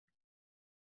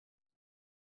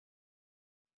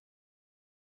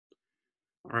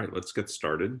All right, let's get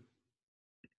started.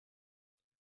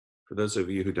 For those of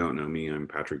you who don't know me, I'm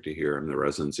Patrick DeHere. I'm the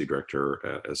residency director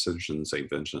at Ascension St.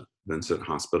 Vincent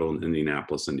Hospital in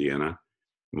Indianapolis, Indiana.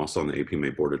 I'm also on the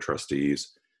APMA Board of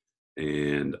Trustees,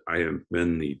 and I have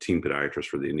been the team podiatrist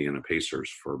for the Indiana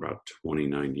Pacers for about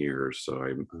 29 years. So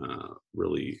I'm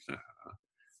really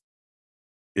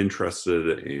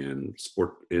interested in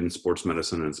sports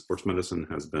medicine, and sports medicine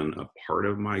has been a part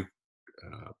of my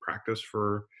practice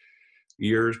for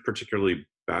years, particularly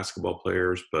basketball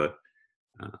players, but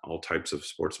all types of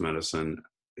sports medicine.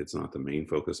 It's not the main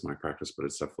focus of my practice, but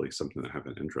it's definitely something that I have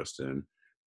an interest in.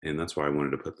 And that's why I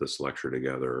wanted to put this lecture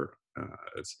together.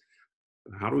 It's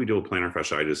how do we deal with plantar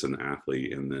fasciitis in the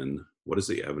athlete? And then what is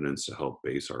the evidence to help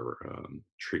base our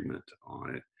treatment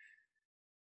on it?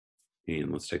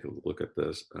 And let's take a look at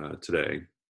this today.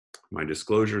 My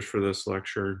disclosures for this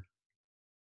lecture.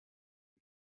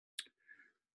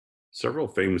 Several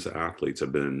famous athletes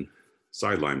have been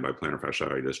sidelined by plantar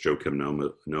fasciitis.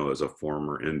 Joakim Noah is a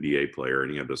former NBA player,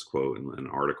 and he had this quote in an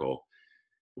article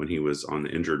when he was on the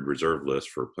injured reserve list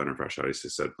for plantar fasciitis. He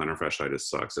said, "Plantar fasciitis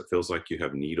sucks. It feels like you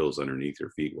have needles underneath your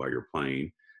feet while you're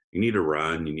playing. You need to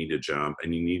run, you need to jump,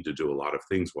 and you need to do a lot of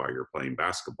things while you're playing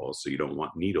basketball, so you don't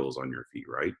want needles on your feet,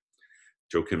 right?"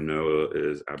 Joakim Noah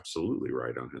is absolutely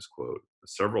right on his quote.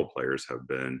 Several players have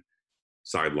been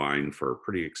sidelined for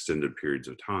pretty extended periods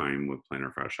of time with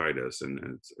plantar fasciitis,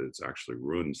 and it's actually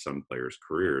ruined some players'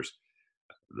 careers.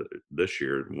 This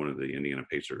year, one of the Indiana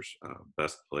Pacers'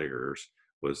 best players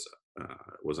was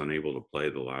unable to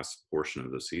play the last portion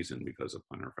of the season because of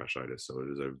plantar fasciitis. So it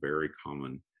is a very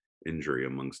common injury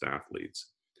amongst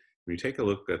athletes. When you take a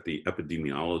look at the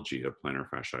epidemiology of plantar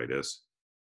fasciitis,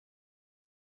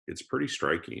 it's pretty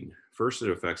striking. First, it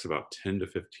affects about 10 to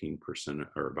 15%,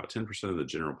 or about 10% of the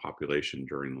general population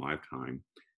during lifetime,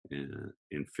 and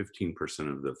 15%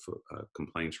 of the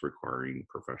complaints requiring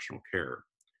professional care.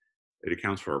 It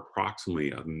accounts for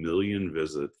approximately 1 million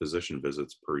physician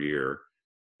visits per year,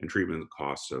 and treatment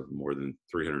costs of more than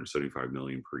 $375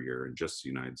 million per year in just the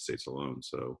United States alone.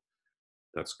 So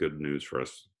that's good news for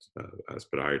us as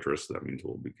podiatrists. That means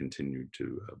we'll be continued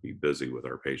to be busy with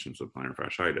our patients with plantar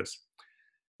fasciitis.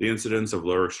 The incidence of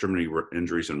lower extremity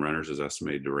injuries in runners is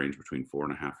estimated to range between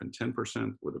 4.5% and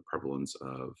 10%, with a prevalence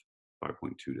of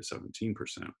 5.2 to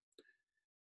 17%.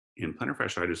 And plantar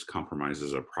fasciitis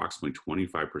compromises approximately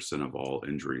 25% of all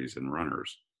injuries in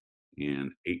runners,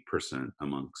 and 8%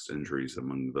 amongst injuries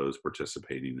among those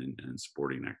participating in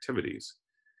sporting activities.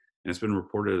 And it's been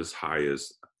reported as high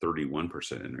as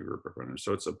 31% in a group of runners.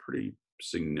 So it's a pretty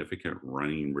significant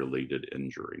running related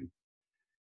injury.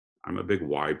 I'm a big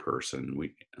why person.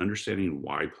 Understanding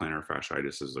why plantar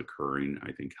fasciitis is occurring,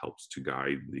 I think, helps to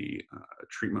guide the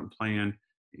treatment plan,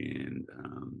 and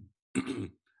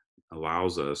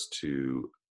allows us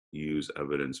to use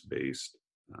evidence-based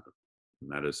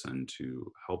medicine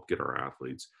to help get our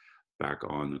athletes back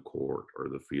on the court or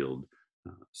the field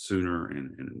sooner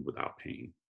and without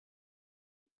pain.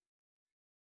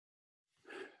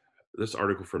 This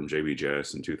article from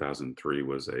JBJS in 2003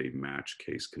 was a match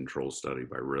case control study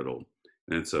by Riddle.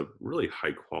 And it's a really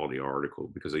high quality article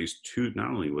because they used not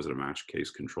only was it a match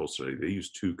case control study, they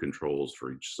used two controls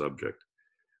for each subject,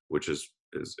 which is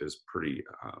pretty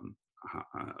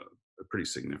pretty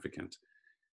significant.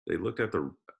 They looked at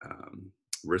the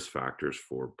risk factors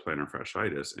for plantar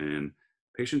fasciitis, and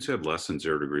patients who had less than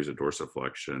 0 degrees of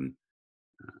dorsiflexion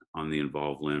on the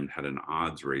involved limb had an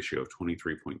odds ratio of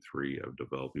 23.3 of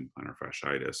developing plantar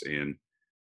fasciitis, and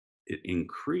it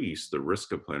increased, the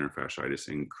risk of plantar fasciitis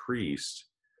increased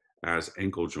as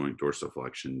ankle joint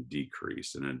dorsiflexion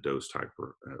decreased in a dose type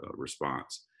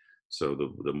response. So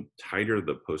the tighter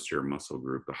the posterior muscle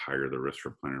group, the higher the risk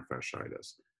for plantar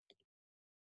fasciitis.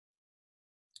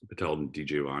 Patel and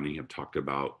DiGiovanni have talked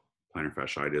about plantar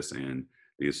fasciitis and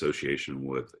the association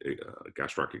with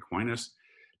gastroc equinus,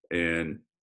 and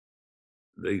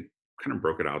they kind of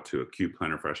broke it out to acute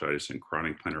plantar fasciitis and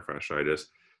chronic plantar fasciitis.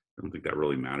 I don't think that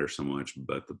really matters so much,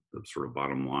 but the sort of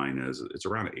bottom line is it's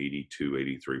around 82,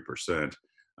 83%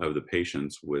 of the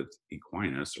patients with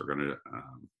equinus are going to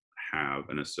have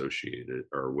an associated,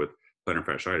 or with plantar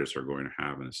fasciitis are going to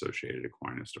have an associated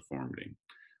equinus deformity,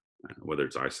 whether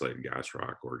it's isolated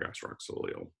gastroc or gastroc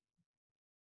soleal.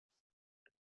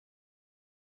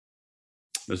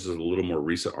 This is a little more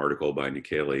recent article by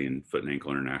Michele in Foot and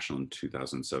Ankle International in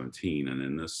 2017. And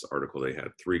in this article, they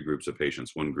had 3 groups of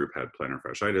patients. One group had plantar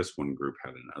fasciitis, one group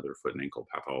had another foot and ankle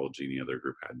pathology, and the other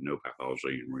group had no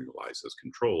pathology and utilized as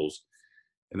controls.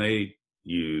 And they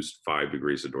used 5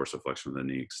 degrees of dorsiflexion with the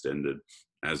knee extended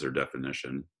as their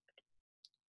definition.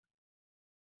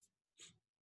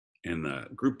 And the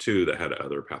group 2 that had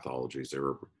other pathologies, they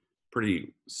were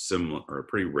pretty similar or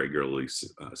pretty regularly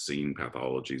seen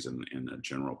pathologies in a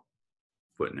general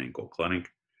foot and ankle clinic,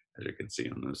 as you can see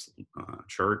on this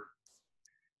chart.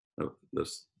 The,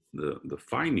 this, the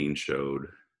findings showed,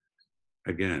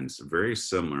 again, it's very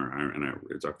similar, and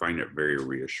I find it very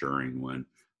reassuring when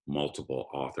multiple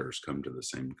authors come to the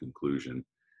same conclusion,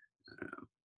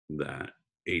 that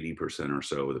 80% or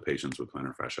so of the patients with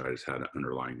plantar fasciitis had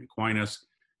underlying equinus.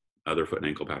 Other foot and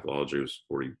ankle pathology was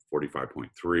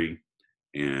 45.3,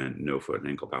 and no foot and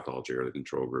ankle pathology, or the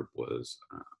control group, was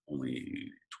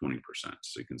only 20%.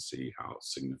 So you can see how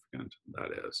significant that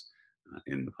is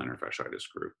in the plantar fasciitis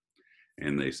group.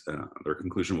 And their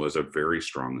conclusion was a very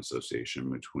strong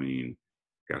association between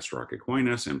gastroc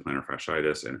equinus and plantar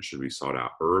fasciitis, and it should be sought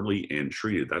out early and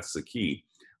treated. That's the key.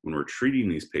 When we're treating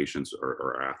these patients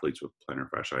or athletes with plantar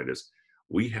fasciitis,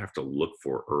 we have to look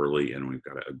for early, and we've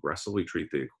got to aggressively treat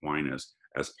the equinus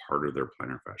as part of their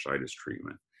plantar fasciitis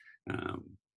treatment.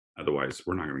 Otherwise,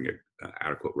 we're not going to get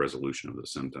adequate resolution of the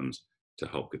symptoms to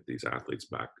help get these athletes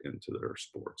back into their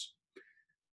sports.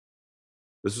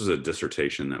 This was a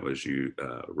dissertation that was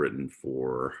written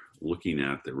for looking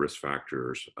at the risk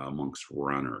factors amongst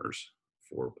runners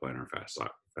for plantar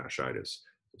fasciitis.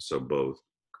 So both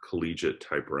collegiate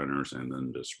type runners and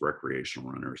then just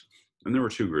recreational runners. And there were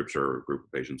two groups, or a group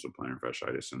of patients with plantar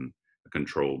fasciitis and a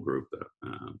control group that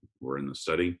were in the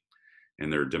study.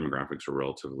 And their demographics were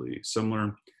relatively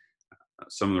similar.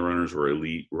 Some of the runners were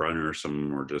elite runners,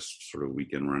 some were just sort of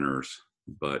weekend runners.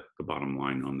 But the bottom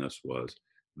line on this was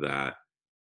that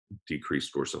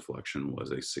decreased dorsiflexion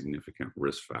was a significant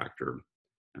risk factor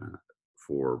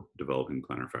for developing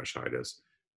plantar fasciitis.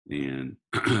 And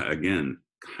again,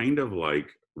 kind of like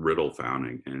Riddle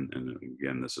found, and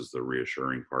again, this is the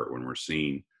reassuring part when we're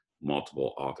seeing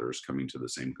multiple authors coming to the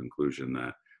same conclusion,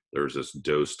 that there's this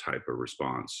dose type of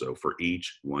response. So for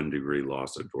each 1 degree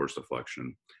loss of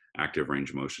dorsiflexion, active range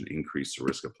of motion increased the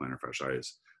risk of plantar fasciitis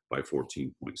by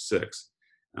 14.6.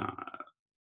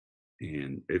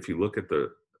 And if you look at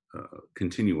the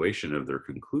continuation of their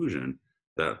conclusion,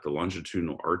 that the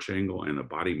longitudinal arch angle and the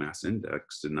body mass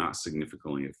index did not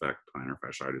significantly affect plantar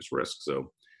fasciitis risk.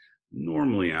 So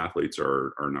normally athletes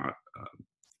are not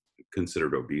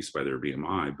considered obese by their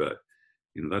BMI, but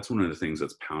that's one of the things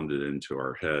that's pounded into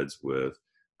our heads with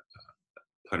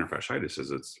plantar fasciitis,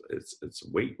 is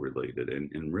it's weight related,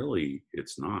 and really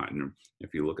it's not. And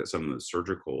if you look at some of the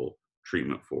surgical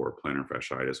treatment for plantar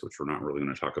fasciitis, which we're not really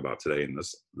going to talk about today in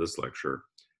this lecture,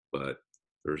 but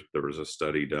there was a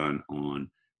study done on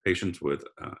patients with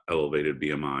elevated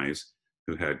BMIs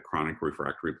who had chronic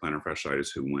refractory plantar fasciitis,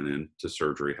 who went into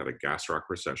surgery, had a gastroc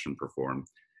recession performed,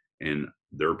 and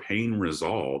their pain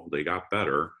resolved. They got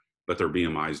better, but their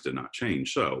BMIs did not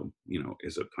change. So,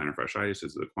 is it plantar fasciitis?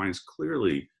 Is it equinus?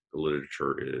 Clearly, the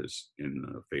literature is in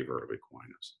the favor of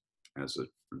equinus as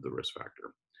the risk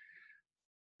factor.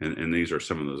 And these are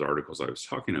some of those articles I was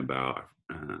talking about.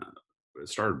 It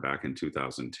started back in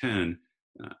 2010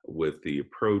 with the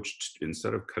approach,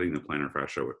 instead of cutting the plantar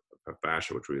fascia,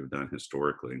 which we have done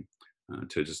historically,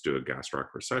 to just do a gastroc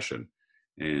recession.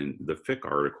 And the Fick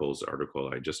article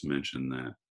I just mentioned,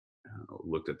 that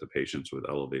looked at the patients with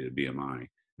elevated BMI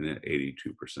and an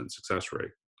 82% success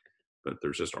rate. But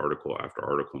there's just article after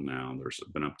article now. There's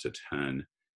been up to 10.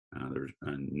 There's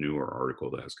a newer article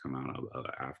that has come out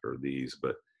after these,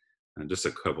 but just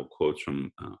a couple quotes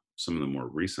from some of the more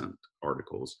recent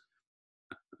articles.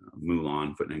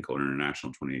 Mulan, Foot and Ankle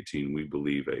International 2018, we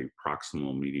believe a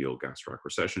proximal medial gastroc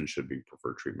recession should be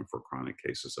preferred treatment for chronic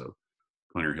cases of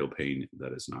plantar heel pain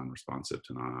that is non-responsive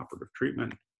to non-operative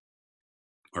treatment.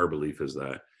 Our belief is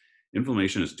that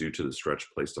inflammation is due to the stretch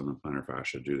placed on the plantar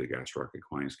fascia due to the gastroc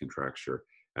equinus contracture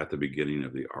at the beginning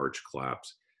of the arch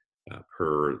collapse,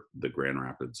 per the Grand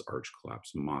Rapids arch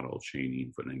collapse model,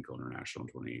 Chaney, Foot and Ankle International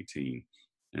 2018.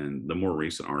 And the more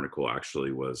recent article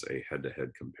actually was a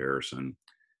head-to-head comparison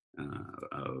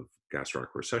of gastroc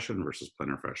recession versus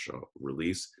plantar fascia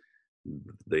release.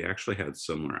 They actually had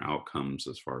similar outcomes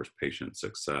as far as patient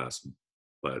success,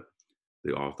 but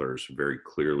the authors very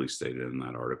clearly stated in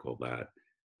that article that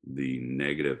the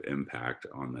negative impact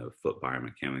on the foot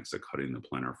biomechanics of cutting the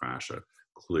plantar fascia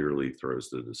clearly throws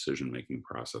the decision-making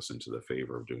process into the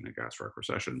favor of doing a gastroc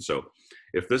recession. So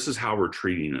if this is how we're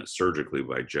treating it surgically,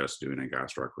 by just doing a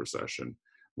gastroc recession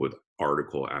with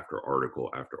article after article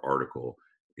after article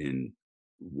in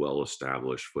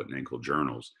well-established foot and ankle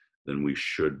journals, then we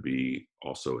should be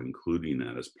also including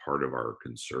that as part of our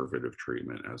conservative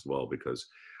treatment as well, because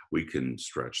we can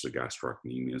stretch the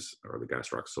gastrocnemius or the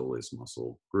gastroc soleus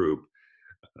muscle group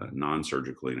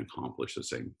non-surgically and accomplish the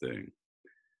same thing.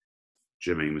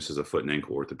 Jim Amos is a foot and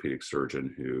ankle orthopedic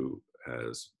surgeon who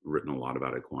has written a lot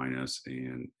about Equinus,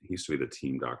 and he used to be the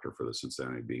team doctor for the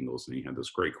Cincinnati Bengals. And he had this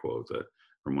great quote that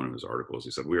from one of his articles. He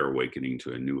said, "We are awakening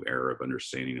to a new era of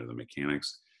understanding of the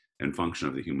mechanics and function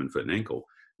of the human foot and ankle.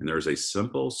 And there is a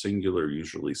simple, singular,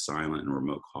 usually silent and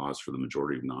remote cause for the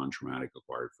majority of non-traumatic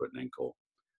acquired foot and ankle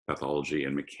pathology,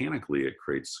 and mechanically it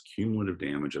creates cumulative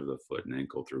damage of the foot and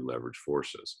ankle through leverage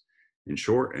forces. In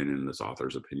short, and in this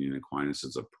author's opinion, Aquinas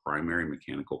is a primary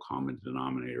mechanical common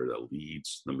denominator that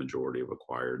leads the majority of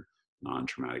acquired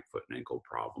non-traumatic foot and ankle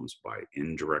problems by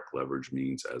indirect leverage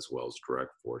means as well as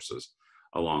direct forces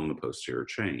along the posterior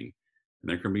chain. And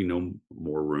there can be no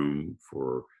more room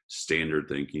for standard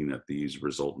thinking that these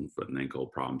resultant foot and ankle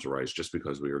problems arise just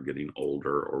because we are getting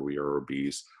older or we are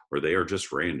obese or they are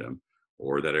just random,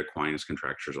 or that Aquinas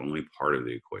contracture is only part of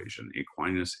the equation.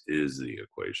 Aquinas is the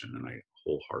equation, and I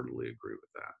wholeheartedly agree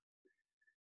with that.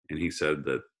 And he said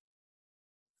that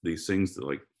these things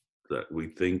that we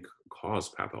think cause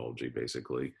pathology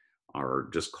basically are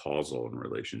just causal in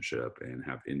relationship and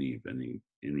have any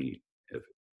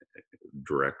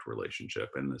direct relationship.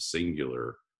 And the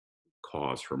singular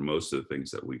cause for most of the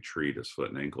things that we treat as foot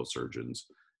and ankle surgeons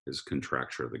is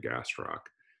contracture of the gastroc.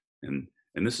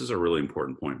 And this is a really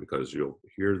important point because you'll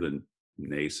hear the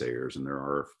naysayers, and there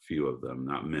are a few of them,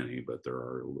 not many, but there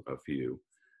are a few.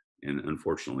 And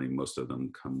unfortunately, most of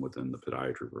them come within the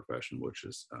podiatry profession, which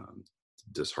is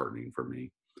disheartening for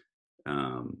me.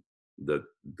 The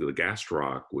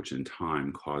gastroc, which in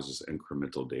time causes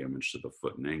incremental damage to the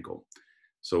foot and ankle.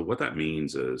 So what that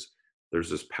means is there's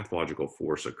this pathological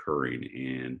force occurring,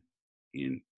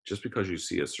 and just because you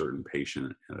see a certain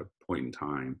patient at a point in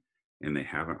time and they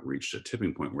haven't reached a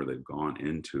tipping point where they've gone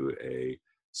into a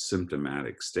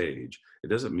symptomatic stage, it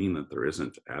doesn't mean that there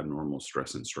isn't abnormal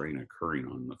stress and strain occurring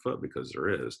on the foot, because there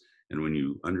is. And when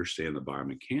you understand the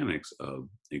biomechanics of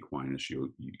Equinus,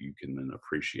 you can then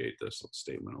appreciate this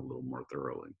statement a little more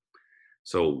thoroughly.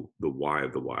 So the why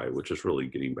of the why, which is really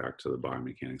getting back to the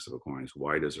biomechanics of Equinus,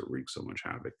 why does it wreak so much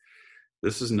havoc?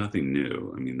 This is nothing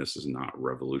new. I mean, this is not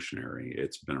revolutionary.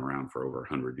 It's been around for over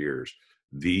 100 years.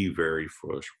 The very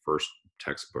first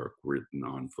textbook written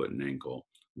on foot and ankle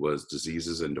was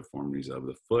Diseases and Deformities of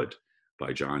the Foot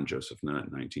by John Joseph Nutt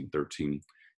in 1913.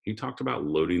 He talked about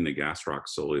loading the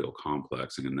gastroc-soleal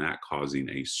complex and that causing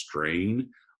a strain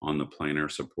on the plantar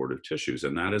supportive tissues,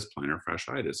 and that is plantar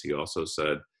fasciitis. He also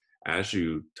said, as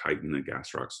you tighten the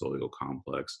gastroc-soleal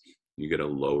complex, you get a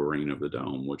lowering of the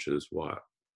dome, which is what?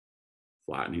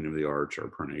 Flattening of the arch or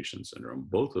pronation syndrome.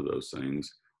 Both of those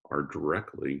things are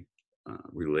directly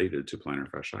related to plantar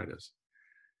fasciitis.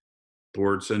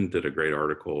 Thorson did a great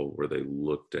article where they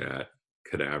looked at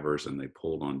cadavers and they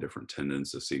pulled on different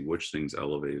tendons to see which things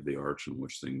elevated the arch and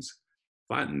which things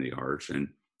flattened the arch. And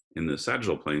in the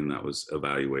sagittal plane, that was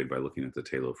evaluated by looking at the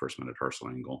talo first metatarsal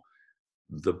angle.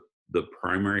 The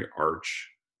primary arch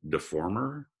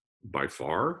deformer by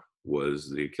far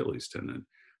was the Achilles tendon.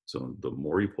 So the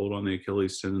more you pulled on the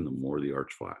Achilles tendon, the more the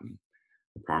arch flattened.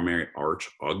 The primary arch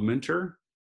augmenter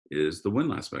is the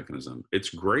windlass mechanism. It's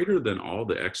greater than all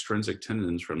the extrinsic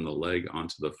tendons from the leg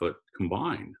onto the foot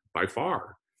combined by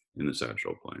far in the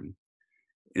sagittal plane.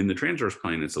 In the transverse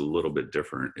plane, it's a little bit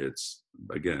different. It's,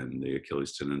 again, the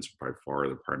Achilles tendons by far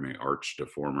the primary arch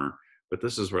deformer, but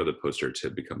this is where the posterior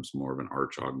tib becomes more of an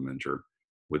arch augmenter.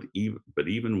 But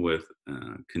even with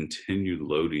continued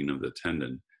loading of the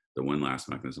tendon, the windlass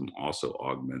mechanism also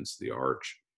augments the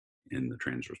arch in the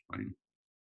transverse plane.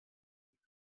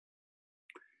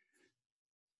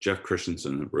 Jeff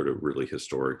Christensen wrote a really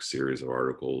historic series of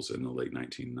articles in the late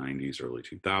 1990s, early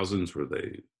 2000s, where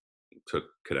they took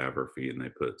cadaver feet and they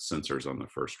put sensors on the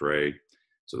first ray.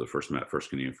 So the first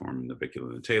cuneiform,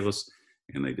 naviculum, and talus,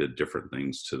 and they did different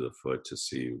things to the foot to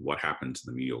see what happened to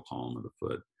the medial column of the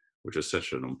foot, which is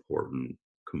such an important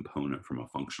component from a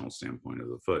functional standpoint of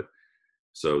the foot.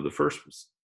 So the first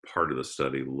part of the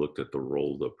study looked at the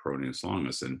role of the pronatus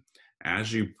longus, and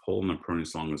as you pull on the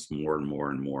pronatus longus more and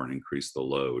more and more and increase the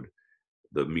load,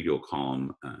 the medial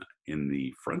column in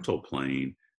the frontal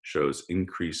plane shows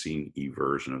increasing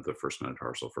eversion of the first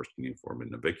metatarsal, first cuneiform,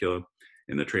 and navicula.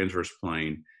 In the transverse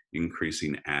plane,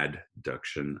 increasing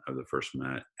adduction of the first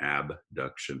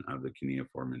abduction of the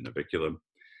cuneiform and navicula.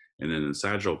 And then in the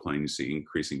sagittal plane, you see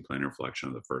increasing plantar flexion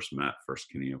of the first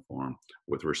cuneiform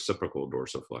with reciprocal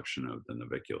dorsiflexion of the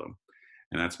navicula.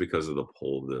 And that's because of the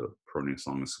pull of the pronatus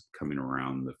longus coming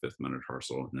around the fifth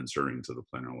metatarsal and inserting into the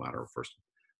plantar lateral first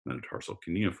metatarsal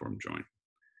cuneiform joint.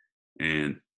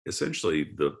 And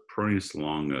essentially, the pronatus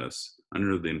longus,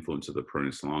 under the influence of the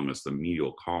pronatus longus, the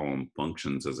medial column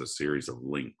functions as a series of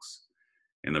links.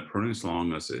 And the pronatus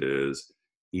longus is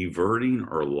everting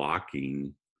or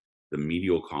locking the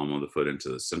medial column of the foot into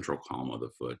the central column of the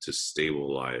foot to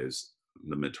stabilize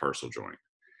the mid-tarsal joint.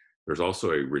 There's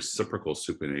also a reciprocal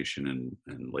supination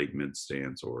in late mid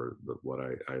stance, or what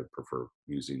I prefer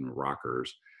using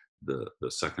rockers, the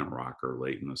second rocker,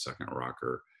 late in the second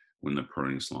rocker, when the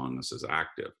peroneus longus is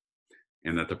active.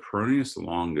 And that the peroneus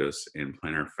longus and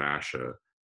plantar fascia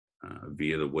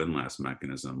via the windlass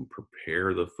mechanism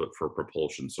prepare the foot for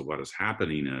propulsion. So what is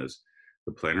happening is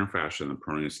the plantar fascia and the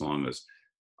peroneus longus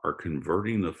are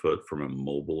converting the foot from a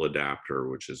mobile adapter,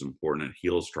 which is important at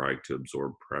heel strike to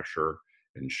absorb pressure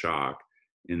and shock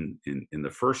in the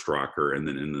first rocker, and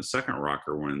then in the second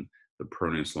rocker when the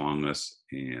peroneus longus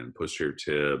and posterior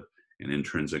tib and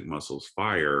intrinsic muscles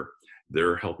fire,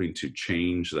 they're helping to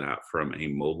change that from a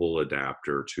mobile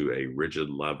adapter to a rigid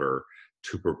lever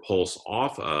to propulse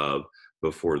off of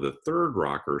before the third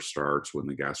rocker starts, when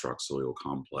the gastroaxilleal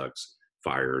complex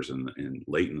fires and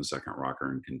late in the second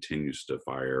rocker and continues to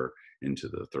fire into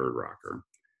the third rocker.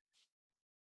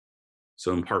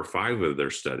 So in part 5 of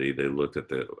their study, they looked at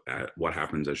what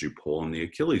happens as you pull on the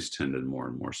Achilles tendon more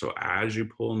and more. So as you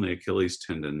pull on the Achilles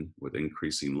tendon with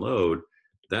increasing load,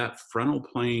 that frontal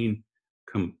plane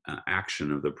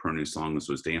action of the peroneus longus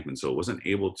was dampened. So it wasn't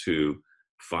able to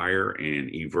fire and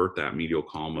evert that medial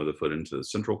column of the foot into the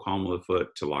central column of the foot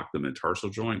to lock the mid-tarsal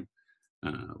joint,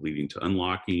 leading to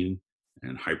unlocking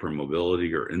and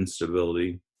hypermobility or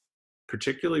instability,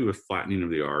 particularly with flattening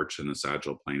of the arch and the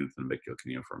sagittal plane of the navicular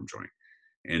cuneiform joint.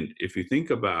 And if you think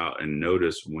about and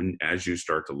notice as you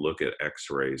start to look at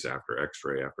x-rays after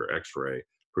x-ray after x-ray,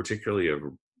 particularly of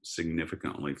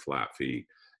significantly flat feet,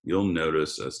 you'll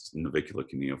notice a navicular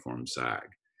cuneiform sag.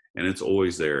 And it's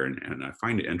always there. And I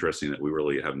find it interesting that we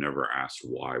really have never asked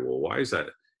why. Well, why is that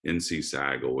NC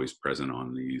sag always present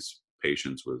on these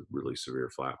patients with really severe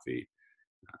flat feet?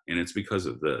 And it's because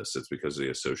of this. It's because of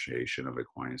the association of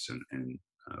Equinus and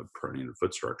peroneal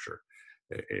foot structure.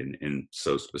 And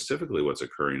so specifically what's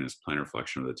occurring is plantar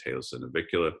flexion of the talus and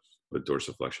navicula with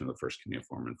dorsiflexion of the first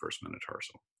cuneiform and first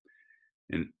metatarsal.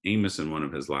 And Amos, in one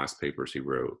of his last papers, he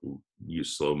wrote,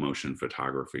 used slow motion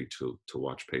photography to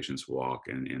watch patients walk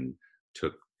and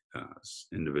took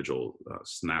individual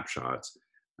snapshots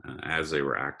as they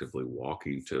were actively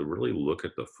walking to really look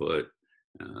at the foot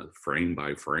frame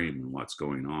by frame and what's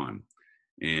going on.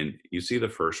 And you see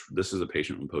this is a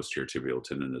patient with posterior tibial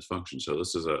tendon dysfunction. So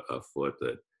this is a foot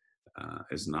that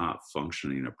is not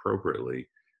functioning appropriately,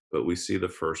 but we see the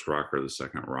first rocker, the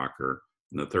second rocker,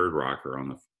 and the third rocker on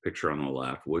the picture on the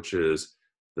left, which is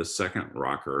the second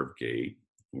rocker of gait,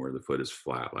 where the foot is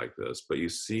flat like this. But you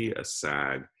see a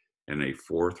sag and a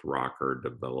fourth rocker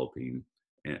developing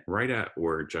right at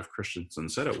where Jeff Christensen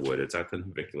said it would. It's at the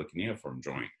navicular cuneiform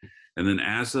joint. And then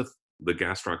as the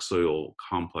gastroaxilleal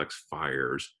complex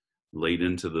fires late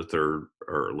into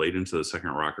the second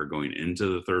rocker, going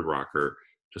into the third rocker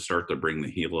to start to bring the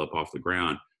heel up off the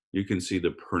ground, you can see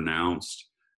the pronounced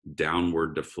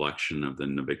downward deflection of the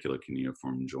navicular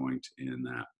cuneiform joint in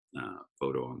that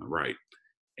photo on the right.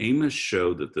 Amos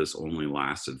showed that this only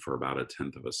lasted for about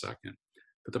 1/10 of a second.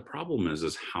 But the problem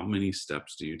is how many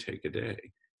steps do you take a day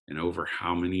and over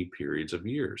how many periods of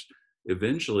years?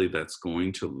 Eventually, that's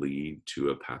going to lead to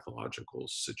a pathological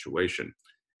situation.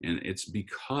 And it's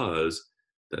because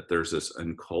that there's this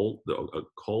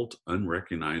occult,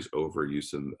 unrecognized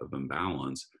overuse of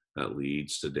imbalance that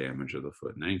leads to damage of the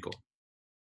foot and ankle.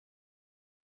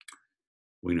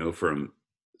 We know from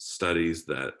studies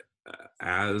that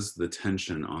as the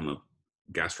tension on the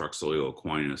gastroaxilleal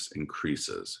equinus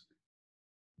increases,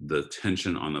 the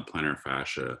tension on the plantar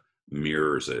fascia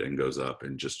mirrors it and goes up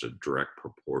in just a direct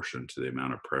proportion to the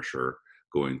amount of pressure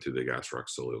going through the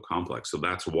gastroaxilleal complex. So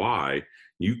that's why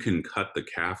you can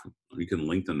you can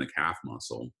lengthen the calf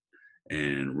muscle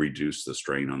and reduce the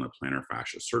strain on the plantar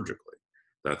fascia surgically.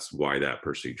 That's why that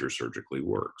procedure surgically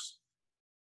works.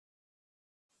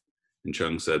 And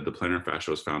Chung said the plantar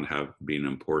fascia was found to be an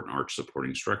important arch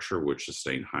supporting structure which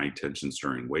sustained high tensions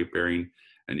during weight bearing.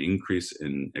 An increase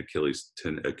in Achilles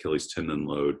tendon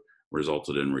load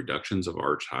resulted in reductions of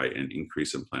arch height and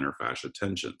increase in plantar fascia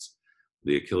tensions.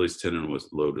 The Achilles tendon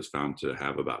load was found to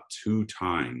have about 2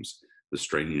 times the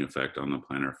straining effect on the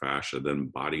plantar fascia than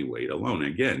body weight alone.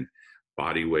 Again,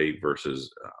 body weight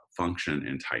versus function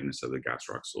and tightness of the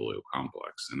gastroaxilleal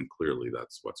complex. And clearly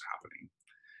that's what's happening.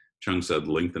 Chung said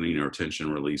lengthening or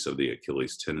tension release of the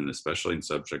Achilles tendon, especially in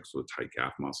subjects with tight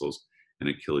calf muscles and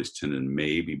Achilles tendon,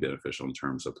 may be beneficial in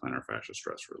terms of plantar fascia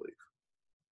stress relief.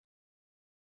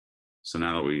 So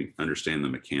now that we understand the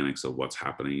mechanics of what's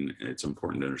happening, it's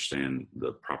important to understand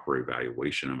the proper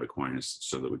evaluation of Equinus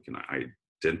so that we can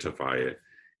identify it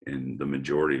in the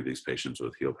majority of these patients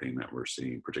with heel pain that we're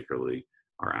seeing, particularly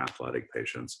our athletic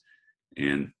patients.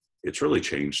 And it's really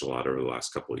changed a lot over the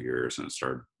last couple of years. And it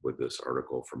started with this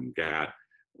article from GATT,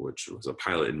 which was a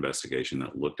pilot investigation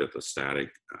that looked at the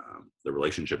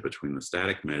relationship between the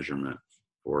static measurement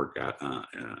or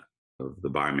of the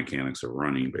biomechanics of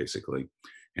running, basically,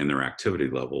 and their activity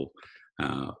level.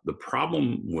 The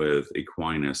problem with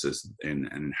Equinus is,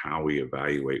 and how we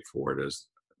evaluate for it, is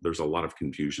there's a lot of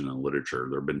confusion in the literature.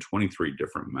 There have been 23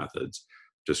 different methods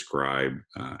described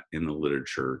in the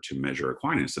literature to measure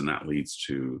Equinus, and that leads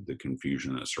to the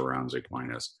confusion that surrounds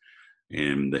Equinus.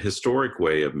 And the historic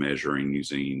way of measuring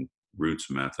using Root's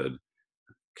method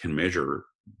can measure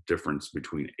difference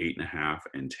between 8.5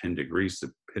 and 10 degrees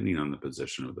depending on the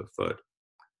position of the foot.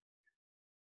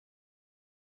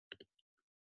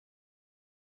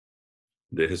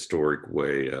 The historic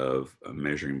way of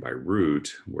measuring by Root,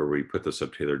 where we put the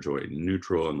subtalar joint in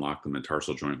neutral and lock the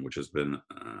metatarsal joint, which has been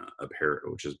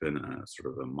a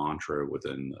sort of a mantra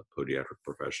within the podiatric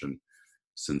profession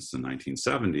since the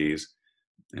 1970s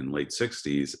and late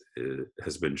 60s, it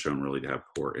has been shown really to have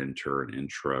poor inter and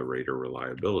intra-rater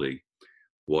reliability.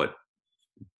 What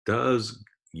does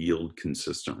yield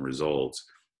consistent results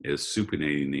is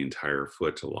supinating the entire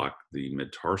foot to lock the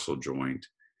metatarsal joint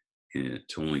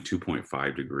to only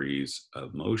 2.5 degrees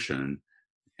of motion,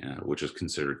 which is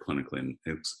considered clinically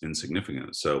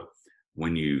insignificant. So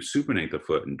when you supinate the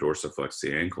foot and dorsiflex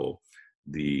the ankle,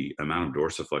 the amount of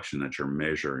dorsiflexion that you're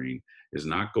measuring is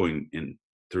not going in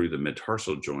through the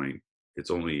metatarsal joint.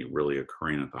 It's only really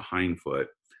occurring at the hind foot,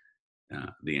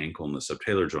 the ankle and the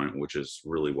subtalar joint, which is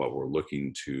really what we're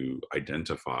looking to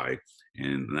identify,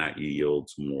 and that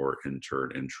yields more inter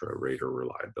and intra-rater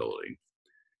reliability.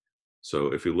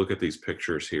 So if you look at these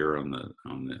pictures here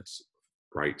on this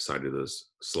right side of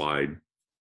this slide,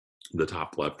 the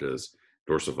top left is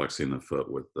dorsiflexing the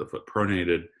foot with the foot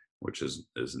pronated, which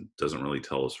doesn't really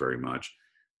tell us very much.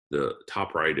 The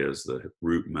top right is the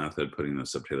Root method, putting the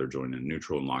subtalar joint in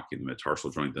neutral and locking the metatarsal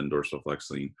joint, then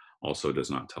dorsiflexing, also does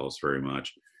not tell us very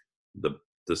much.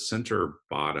 The center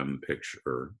bottom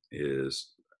picture is,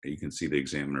 you can see the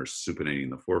examiner supinating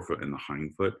the forefoot and the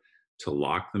hind foot to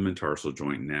lock the metatarsal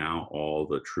joint. Now all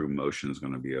the true motion is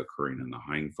going to be occurring in the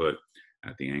hind foot,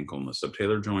 at the ankle and the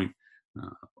subtalar joint,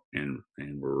 and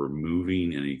we're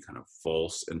removing any kind of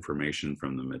false information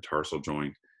from the metatarsal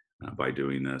joint by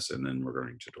doing this, and then we're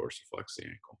going to dorsiflex the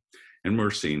ankle. And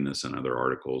we're seeing this in other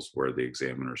articles where the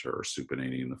examiners are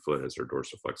supinating the foot as they're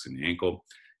dorsiflexing the ankle.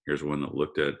 Here's one that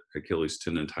looked at Achilles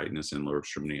tendon tightness and lower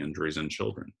extremity injuries in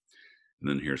children. And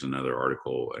then here's another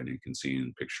article, and you can see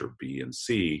in picture B and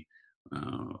C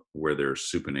where they're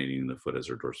supinating the foot as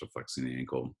they're dorsiflexing the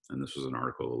ankle. And this was an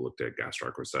article that looked at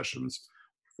gastric recessions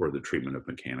for the treatment of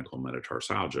mechanical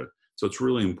metatarsalgia. So it's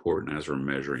really important as we're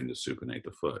measuring to supinate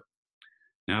the foot.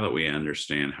 Now that we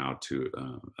understand how to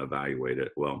evaluate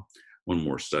it, well, one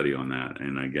more study on that.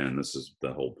 And again, this is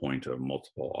the whole point of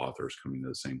multiple authors coming to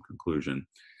the same conclusion.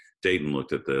 Dayton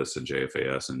looked at this in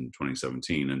JFAS in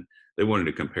 2017, and they wanted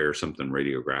to compare something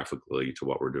radiographically to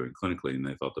what we're doing clinically. And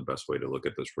they thought the best way to look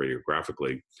at this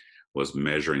radiographically was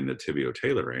measuring the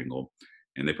tibiotalar angle.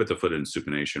 And they put the foot in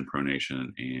supination, pronation,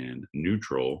 and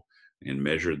neutral and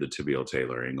measured the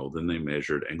tibial-talar angle. Then they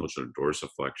measured angular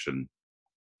dorsiflexion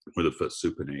with the foot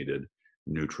supinated,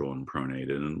 neutral, and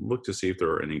pronated, and looked to see if there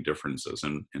were any differences.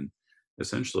 And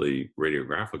essentially,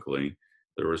 radiographically,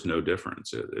 there was no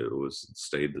difference. It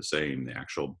stayed the same. The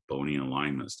actual bony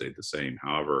alignment stayed the same.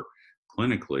 However,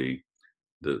 clinically,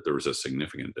 there was a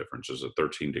significant difference. There's a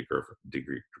 13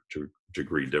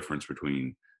 degree difference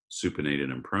between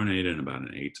supinated and pronated, and about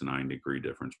an 8 to 9 degree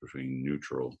difference between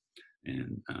neutral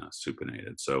and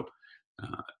supinated. So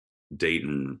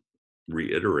Dayton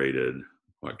reiterated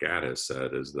what GATT has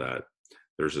said, is that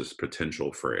there's this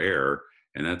potential for error,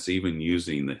 and that's even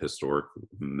using the historic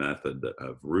method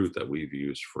of Root that we've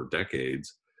used for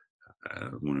decades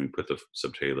when we put the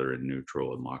subtalar in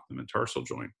neutral and lock the metatarsal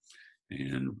joint.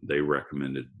 And they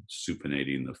recommended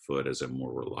supinating the foot as a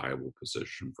more reliable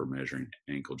position for measuring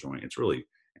ankle joint. It's really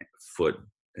foot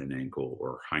and ankle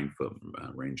or hind foot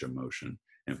range of motion,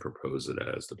 and propose it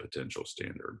as the potential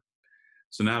standard.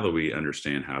 So now that we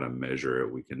understand how to measure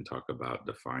it, we can talk about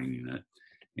defining it.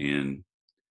 And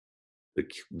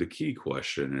the key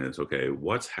question is, okay,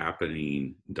 what's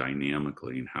happening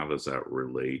dynamically and how does that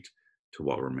relate to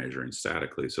what we're measuring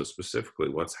statically? So specifically,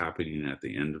 what's happening at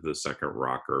the end of the second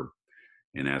rocker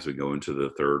and as we go into the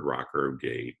third rocker of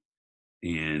gait,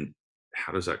 and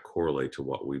how does that correlate to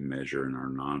what we measure in our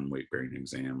non-weight bearing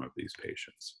exam of these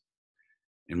patients?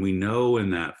 And we know in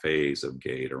that phase of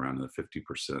gait, around the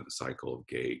 50% cycle of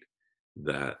gait,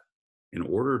 that In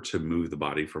order to move the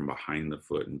body from behind the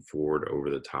foot and forward over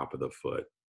the top of the foot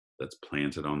that's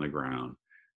planted on the ground,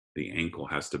 the ankle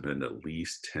has to bend at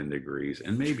least 10 degrees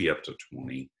and maybe up to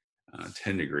 20.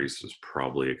 10 degrees is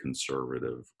probably a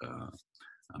conservative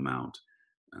amount.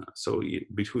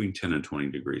 Between 10 and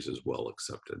 20 degrees is well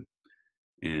accepted.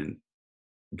 And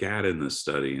GAD in this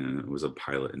study, and it was a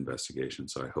pilot investigation,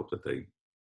 so I hope that they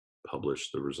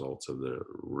publish the results of the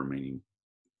remaining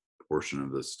portion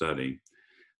of the study.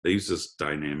 They use this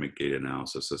dynamic gait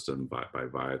analysis system by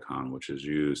Viacom, which is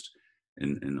used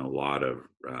in a lot of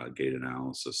gait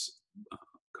analysis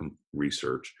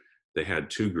research. They had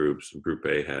two groups. Group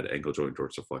A had ankle joint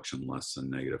dorsiflexion less than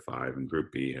 -5, and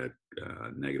Group B had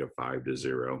 -5 to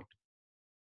 0.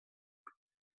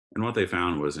 And what they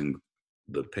found was in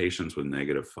the patients with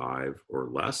 -5 or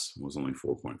less was only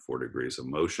 4.4 degrees of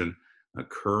motion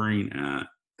occurring at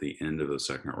the end of the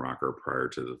second rocker prior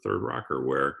to the third rocker,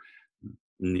 where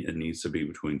it needs to be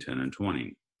between 10 and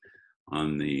 20.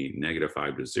 On the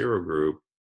 -5 to 0 group,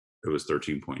 it was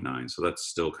 13.9. So that's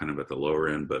still kind of at the lower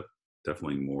end, but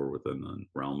definitely more within the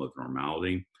realm of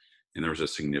normality. And there was a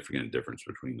significant difference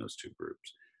between those two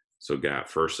groups. So GAT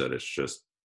first said it's just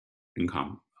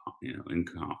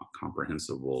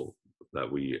incomprehensible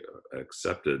that we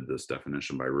accepted this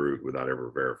definition by root without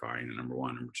ever verifying it, number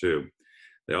one. Number two,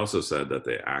 they also said that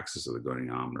the axis of the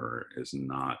goniometer is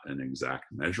not an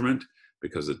exact measurement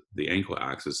because the ankle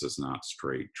axis is not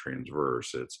straight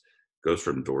transverse. It goes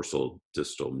from dorsal,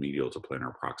 distal, medial to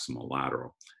plantar, proximal,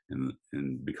 lateral. And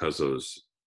because those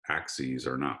axes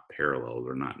are not parallel,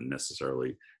 they're not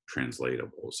necessarily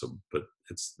translatable. But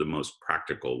it's the most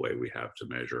practical way we have to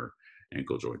measure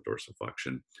ankle joint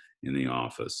dorsiflexion in the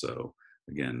office. So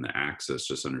again, the axis,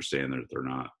 just understand that they're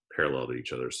not parallel to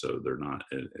each other. So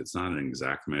it's not an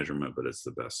exact measurement, but it's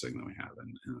the best thing that we have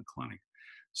in the clinic.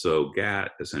 So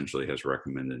GAT essentially has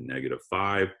recommended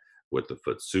 -5 with the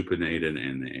foot supinated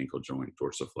and the ankle joint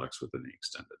dorsiflex with the knee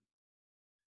extended.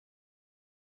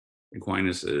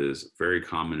 Equinus is very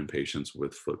common in patients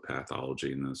with foot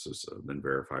pathology, and this has been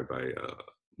verified by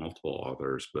multiple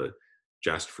authors, but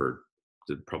Jasterford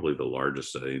did probably the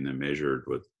largest study, and they measured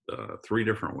with 3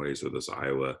 different ways with this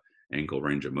Iowa ankle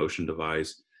range of motion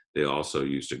device. They also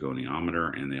used a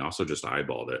goniometer, and they also just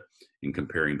eyeballed it in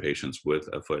comparing patients with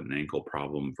a foot and ankle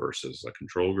problem versus a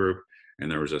control group.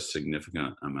 And there was a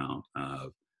significant amount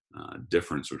of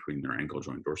difference between their ankle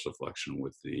joint dorsiflexion,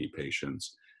 with the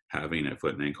patients having a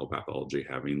foot and ankle pathology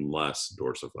having less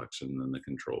dorsiflexion than the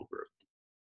control group.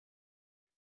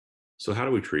 So how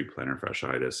do we treat plantar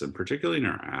fasciitis? And particularly in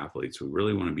our athletes, we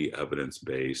really want to be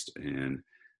evidence-based. And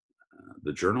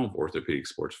the Journal of Orthopedic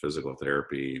Sports Physical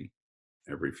Therapy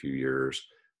every few years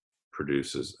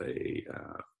produces a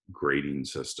grading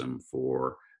system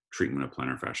for treatment of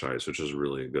plantar fasciitis, which is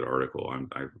really a good article.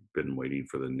 I've been waiting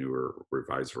for the newer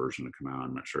revised version to come out.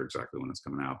 I'm not sure exactly when it's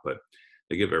coming out, but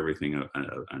they give everything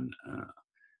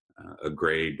a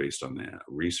grade based on the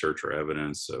research or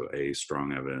evidence. So A,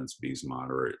 strong evidence; B is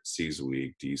moderate; C is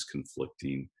weak; D is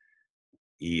conflicting;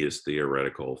 E is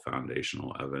theoretical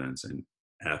foundational evidence; and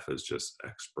F is just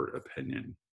expert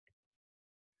opinion.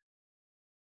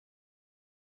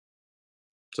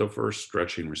 So first,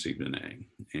 stretching received an A,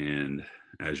 and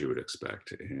as you would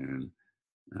expect. And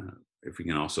if we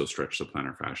can also stretch the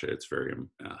plantar fascia, it's very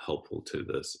helpful to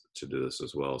do this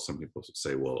as well. Some people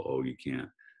say, well, oh, you can't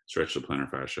stretch the plantar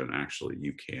fascia, and actually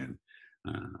you can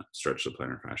stretch the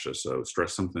plantar fascia. So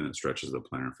stress something that stretches the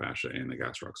plantar fascia and the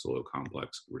gastroc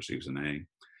complex receives an A.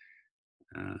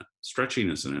 Stretching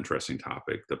is an interesting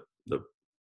topic. The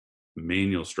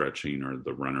manual stretching, or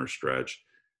the runner stretch,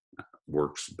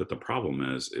 works, but the problem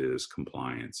is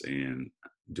compliance and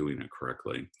doing it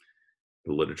correctly.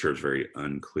 The literature is very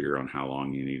unclear on how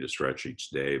long you need to stretch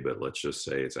each day, but let's just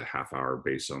say it's a half hour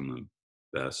based on the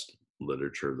best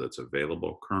literature that's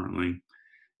available currently.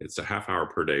 It's a half hour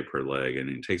per day per leg, and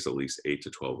it takes at least 8 to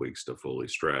 12 weeks to fully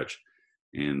stretch.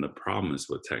 And the problem is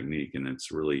with technique, and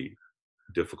it's really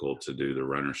difficult to do the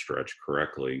runner stretch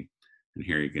correctly. And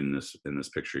here in this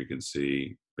picture, you can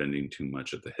see bending too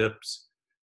much at the hips,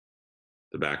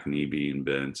 the back knee being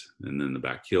bent, and then the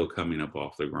back heel coming up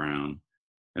off the ground.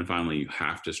 And finally, you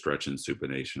have to stretch in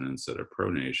supination instead of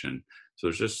pronation. So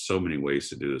there's just so many ways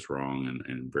to do this wrong,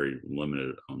 and very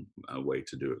limited way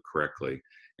to do it correctly.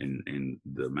 And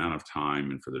the amount of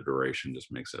time and for the duration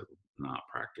just makes it not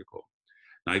practical.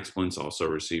 Night splints also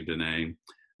received an A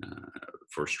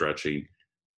for stretching.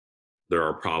 There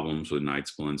are problems with night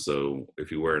splints. So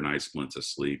if you wear a night splint to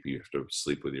sleep, you have to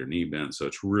sleep with your knee bent. So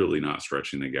it's really not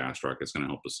stretching the gastroc. It's going to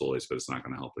help the soleus, but it's not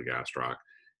going to help the gastroc.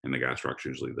 And the gastroc's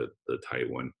usually the tight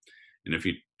one. And if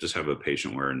you just have a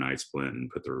patient wear a night splint and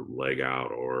put their leg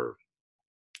out, or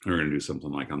they're going to do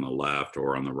something like on the left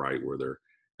or on the right where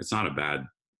it's not a bad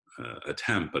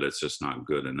attempt, but it's just not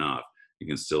good enough. You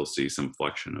can still see some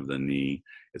flexion of the knee.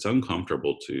 It's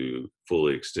uncomfortable to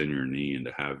fully extend your knee and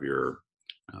to have your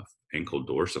uh, ankle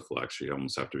dorsiflex. You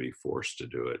almost have to be forced to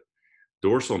do it.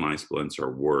 Dorsal knee splints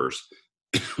are worse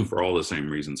for all the same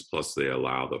reasons, plus they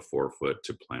allow the forefoot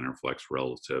to plantar flex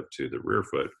relative to the rear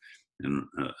foot. And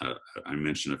I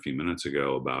mentioned a few minutes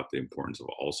ago about the importance of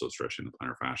also stretching the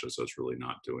plantar fascia, so it's really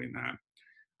not doing that.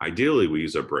 Ideally, we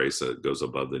use a brace that goes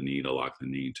above the knee to lock the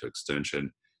knee to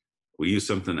extension. We use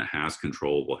something that has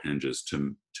controllable hinges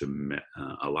to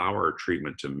allow our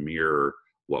treatment to mirror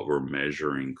what we're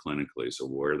measuring clinically, so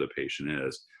where the patient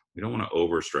is. We don't want to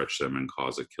overstretch them and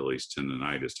cause Achilles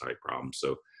tendonitis type problems.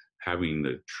 So having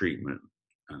the treatment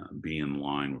be in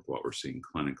line with what we're seeing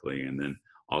clinically, and then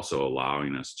also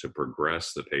allowing us to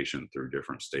progress the patient through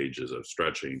different stages of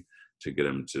stretching to get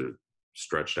them to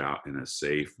stretched out in a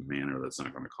safe manner that's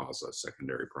not going to cause a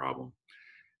secondary problem.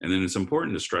 And then it's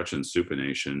important to stretch in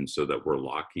supination so that we're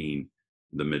locking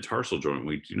the mid-tarsal joint.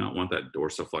 We do not want that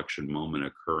dorsiflexion moment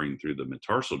occurring through the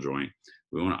mid-tarsal joint.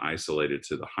 We want to isolate it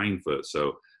to the hindfoot.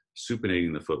 So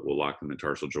supinating the foot will lock the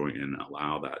mid-tarsal joint and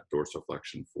allow that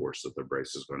dorsiflexion force that the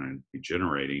brace is going to be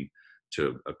generating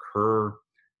to occur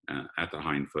at the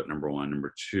hindfoot, number one.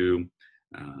 Number two,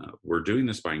 we're doing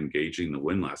this by engaging the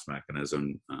windlass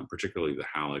mechanism, particularly the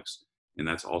hallux, and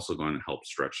that's also going to help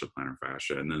stretch the plantar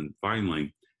fascia. And then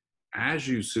finally, as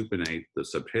you supinate the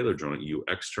subtalar joint, you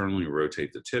externally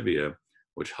rotate the tibia,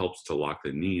 which helps to lock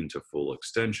the knee into full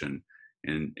extension.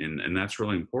 And that's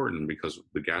really important because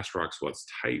the gastroc squat's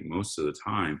tight most of the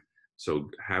time.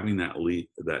 So having that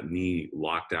knee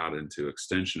locked out into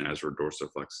extension as we're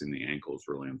dorsiflexing the ankle is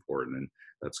really important, and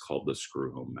that's called the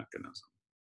screw home mechanism.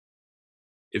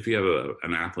 If you have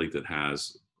an athlete that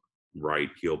has right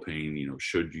heel pain,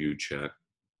 should you check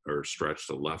or stretch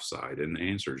the left side? And the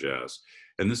answer is yes.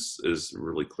 And this is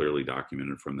really clearly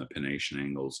documented from the pennation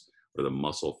angles or the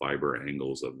muscle fiber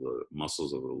angles of the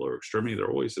muscles of the lower extremity.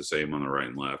 They're always the same on the right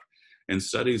and left. And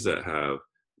studies that have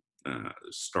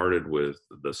started with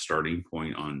the starting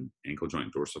point on ankle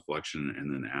joint dorsiflexion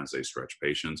and then as they stretch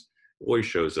patients always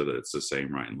shows that it's the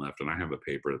same right and left. And I have a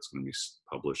paper that's going to be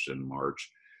published in March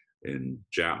in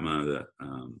JAPMA that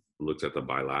looks at the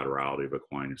bilaterality of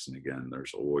Equinus. And again, they're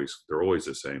always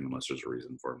the same unless there's a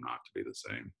reason for them not to be the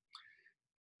same.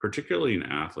 Particularly in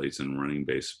athletes and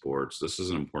running-based sports, this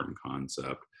is an important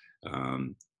concept,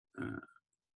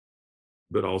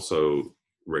 but also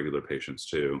regular patients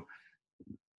too.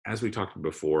 As we talked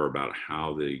before about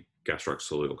how the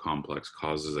gastroc complex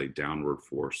causes a downward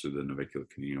force through the navicular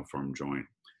cuneiform joint,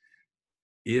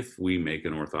 if we make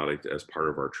an orthotic as part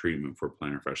of our treatment for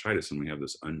plantar fasciitis and we have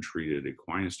this untreated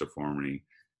Equinus deformity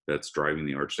that's driving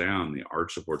the arch down, the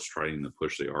arch support's trying to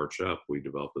push the arch up, we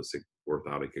develop this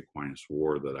orthotic Equinus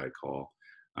war that I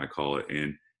call it.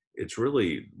 And it's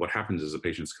really what happens is the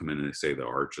patients come in and they say the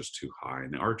arch is too high,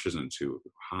 and the arch isn't too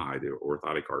high. The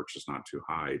orthotic arch is not too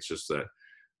high. It's just that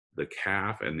the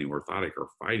calf and the orthotic are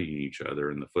fighting each other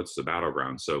and the foot's the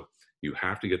battleground. So you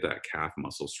have to get that calf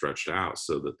muscle stretched out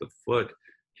so that the foot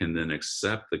can then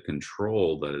accept the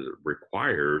control that it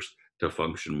requires to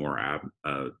function more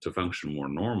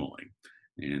normally.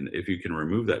 And if you can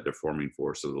remove that deforming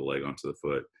force of the leg onto the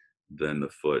foot, then the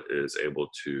foot is able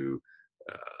to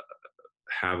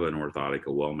have an orthotic,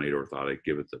 a well-made orthotic,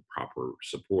 give it the proper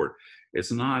support.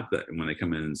 It's not that when they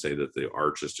come in and say that the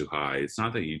arch is too high, it's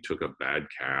not that you took a bad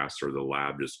cast or the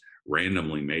lab just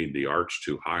randomly made the arch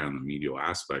too high on the medial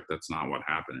aspect. That's not what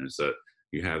happened. It's that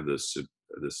you have this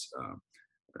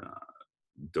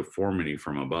deformity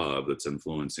from above that's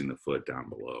influencing the foot down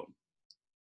below.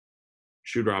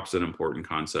 Shoe drop's an important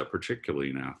concept, particularly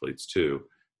in athletes too.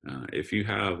 If you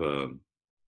have a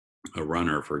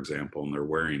runner, for example, and they're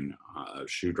wearing a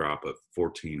shoe drop of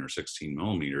 14 or 16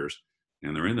 millimeters,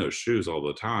 and they're in those shoes all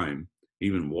the time,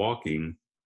 even walking,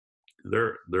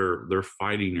 they're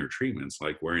fighting your treatments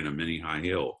like wearing a mini high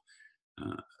heel.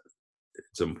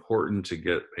 It's important to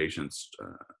get patients'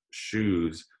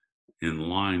 shoes in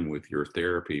line with your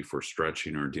therapy for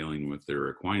stretching or dealing with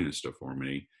their Equinus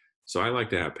deformity. So I like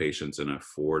to have patients in a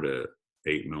 4 to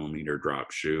 8 millimeter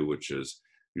drop shoe, which is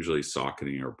usually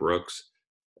Saucony or Brooks.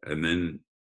 And then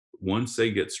once they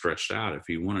get stretched out, if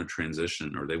you want to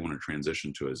transition or they want to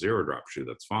transition to a 0 drop shoe,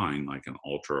 that's fine, like an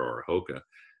Ultra or a Hoka.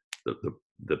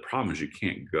 The problem is you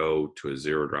can't go to a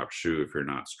 0 drop shoe if you're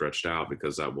not stretched out,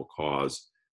 because that will cause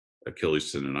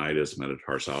Achilles tendonitis,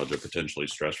 metatarsalgia, potentially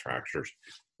stress fractures.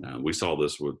 We saw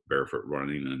this with barefoot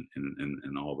running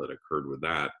and all that occurred with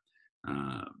that.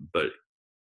 But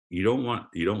you don't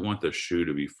want the shoe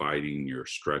to be fighting your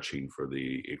stretching for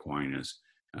the equinus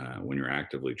when you're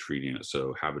actively treating it.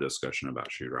 So have a discussion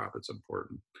about shoe drop. It's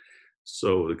important.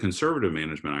 So the conservative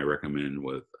management I recommend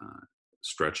with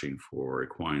stretching for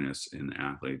equinus in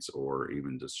athletes or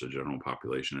even just a general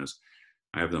population is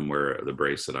I have them wear the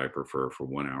brace that I prefer for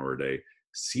 1 hour a day,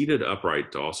 seated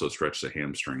upright to also stretch the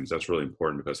hamstrings. That's really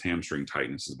important because hamstring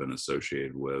tightness has been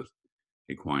associated with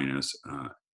equinus,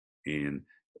 and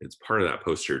it's part of that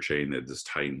posterior chain that just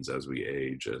tightens as we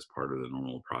age as part of the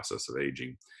normal process of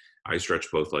aging. I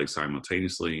stretch both legs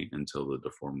simultaneously until the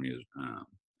deformity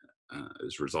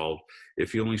is resolved.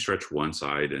 If you only stretch one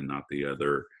side and not the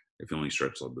other, if you only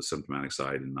stretch the symptomatic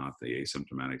side and not the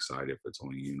asymptomatic side, if it's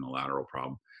only a unilateral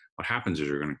problem, what happens is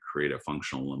you're going to create a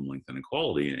functional limb length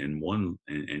inequality in one,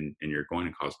 and you're going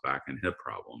to cause back and hip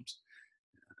problems.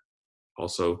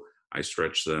 Also, I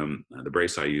stretch them. The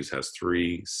brace I use has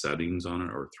 3 settings on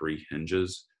it, or 3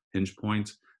 hinge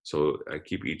points. So I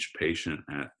keep each patient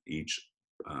at each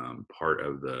part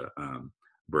of the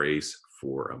brace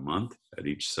for a month, at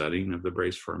each setting of the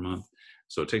brace for a month.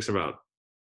 So it takes about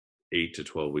 8 to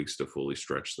 12 weeks to fully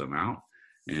stretch them out.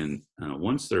 And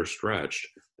once they're stretched,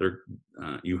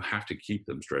 you have to keep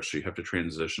them stretched. So you have to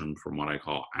transition them from what I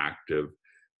call active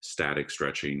static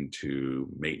stretching to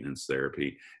maintenance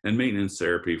therapy. And maintenance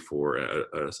therapy for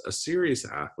a serious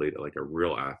athlete, like a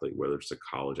real athlete, whether it's a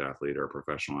college athlete or a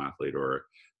professional athlete or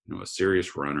a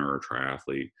serious runner or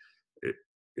triathlete, it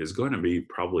is going to be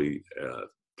probably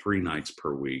 3 nights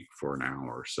per week for an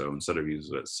hour. So instead of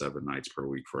using it 7 nights per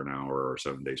week for an hour or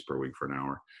 7 days per week for an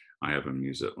hour, I have them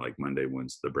use it like Monday,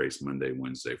 Wednesday, the brace Monday,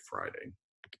 Wednesday, Friday.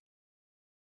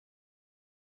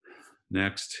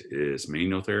 Next is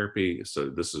manual therapy. So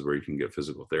this is where you can get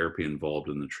physical therapy involved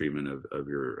in the treatment of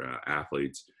your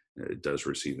athletes. It does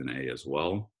receive an A as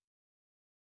well.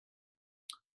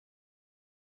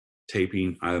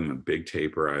 Taping, I'm a big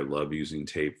taper. I love using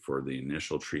tape for the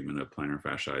initial treatment of plantar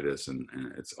fasciitis, and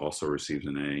it's also received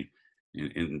an A.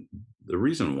 And the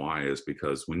reason why is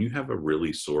because when you have a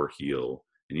really sore heel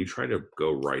and you try to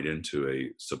go right into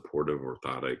a supportive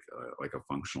orthotic, like a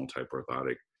functional type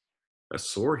orthotic, a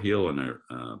sore heel and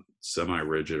a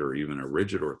semi-rigid or even a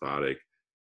rigid orthotic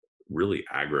really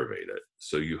aggravate it.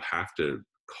 So you have to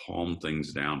calm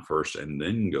things down first and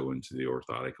then go into the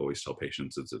orthotic. I always tell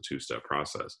patients it's a 2-step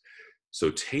process.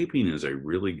 So taping is a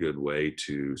really good way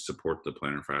to support the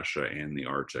plantar fascia and the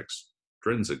arch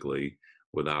extrinsically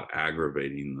without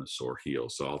aggravating the sore heel.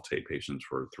 So I'll tape patients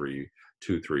for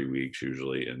 2-3 weeks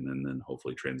usually, and then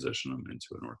hopefully transition them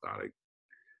into an orthotic.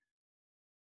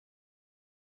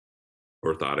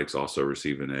 Orthotics also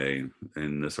receive an A.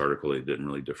 In this article, they didn't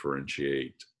really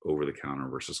differentiate over-the-counter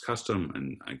versus custom,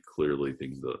 and I clearly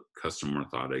think the custom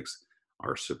orthotics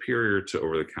are superior to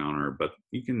over-the-counter, but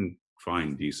you can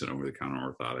find decent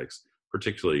over-the-counter orthotics,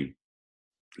 particularly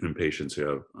in patients who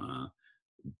have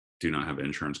do not have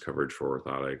insurance coverage for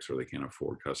orthotics or they can't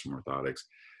afford custom orthotics.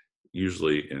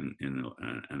 Usually in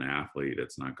an athlete,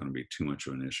 it's not going to be too much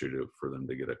of an issue for them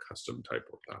to get a custom type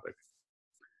orthotic.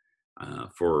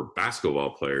 For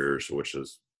basketball players, which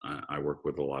is I work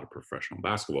with a lot of professional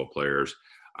basketball players,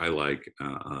 I like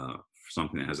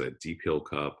something that has a deep heel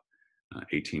cup,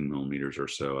 18 millimeters or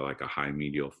so. I like a high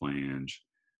medial flange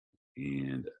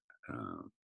and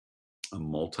a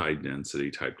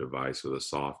multi-density type device with a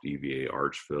soft EVA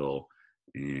arch fill,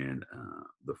 and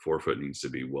the forefoot needs to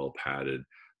be well padded.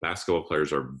 Basketball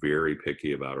players are very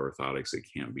picky about orthotics. It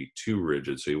can't be too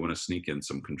rigid, so you want to sneak in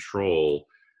some control.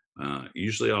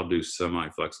 Usually I'll do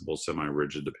semi-flexible,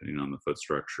 semi-rigid, depending on the foot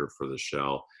structure for the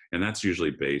shell. And that's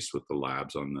usually based with the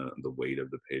labs on the weight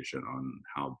of the patient, on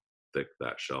how thick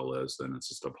that shell is. Then it's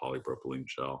just a polypropylene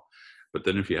shell. But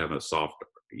then if you have a soft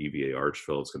EVA arch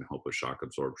fill, it's going to help with shock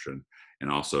absorption.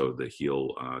 And also the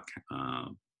heel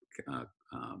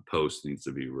post needs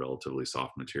to be relatively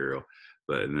soft material.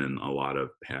 And then a lot of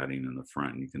padding in the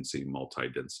front. And you can see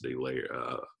multi-density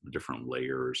different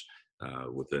layers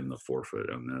within the forefoot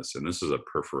on this. And this is a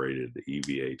perforated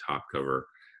EVA top cover,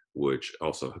 which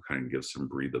also kind of gives some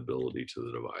breathability to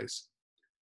the device.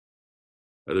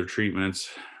 Other treatments,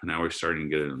 now we're starting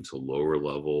to get into lower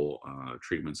level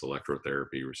treatments.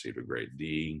 Electrotherapy received a grade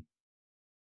D.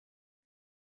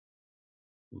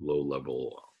 Low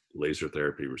level laser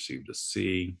therapy received a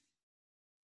C.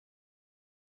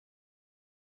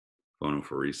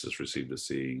 Phonophoresis received a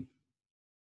C.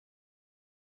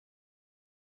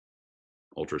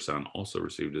 Ultrasound also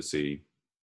received a C.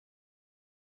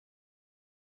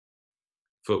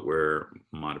 Footwear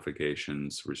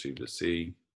modifications received a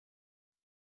C.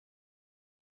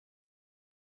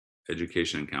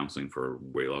 Education and counseling for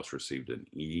weight loss received an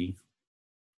E.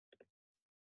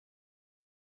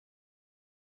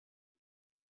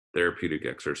 Therapeutic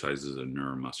exercises and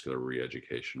neuromuscular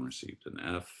re-education received an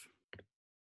F.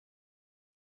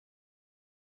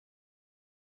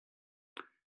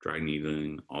 Dry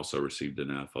needling also received an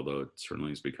F, although it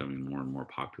certainly is becoming more and more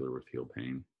popular with heel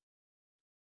pain.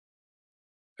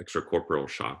 Extracorporeal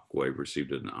shockwave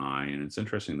received an I, and it's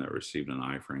interesting that it received an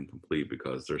I for incomplete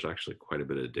because there's actually quite a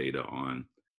bit of data on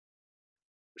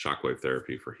shockwave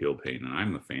therapy for heel pain, and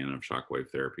I'm a fan of shockwave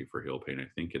therapy for heel pain. I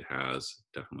think it has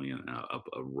definitely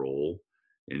a role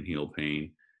in heel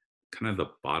pain. Kind of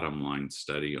the bottom line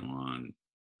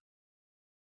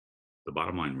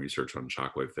research on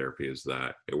shockwave therapy is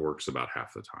that it works about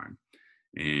half the time.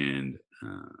 And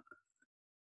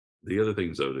the other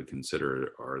things, though, to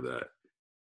consider are that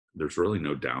there's really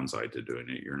no downside to doing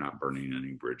it. You're not burning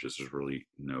any bridges. There's really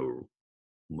no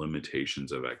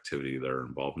limitations of activity that are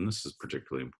involved. And this is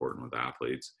particularly important with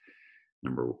athletes.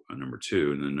 Number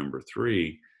two, and then number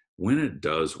three, when it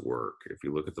does work, if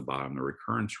you look at the bottom, the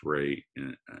recurrence rate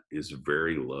is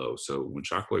very low. So when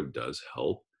shockwave does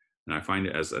help, and I find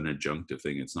it as an adjunctive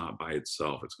thing, it's not by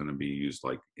itself. It's going to be used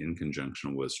like in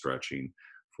conjunction with stretching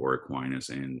for equinus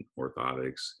and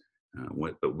orthotics.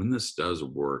 But when this does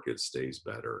work, it stays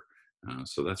better.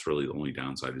 So that's really the only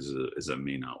downside is it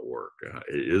may not work.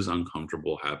 It is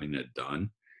uncomfortable having it done.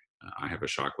 I have a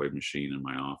shockwave machine in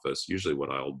my office. Usually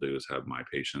what I'll do is have my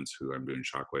patients who I'm doing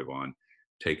shockwave on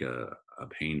take a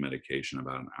pain medication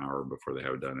about an hour before they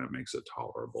have it done. And it makes it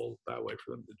tolerable that way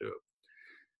for them to do it.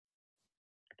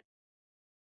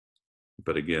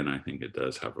 But again, I think it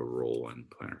does have a role in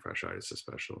plantar fasciitis,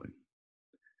 especially.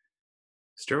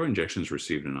 Steroid injections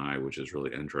received an I, which is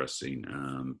really interesting.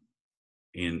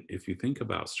 And if you think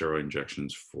about steroid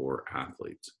injections for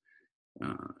athletes,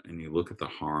 and you look at the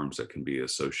harms that can be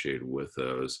associated with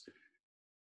those,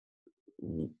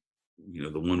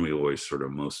 the one we always sort of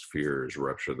most fear is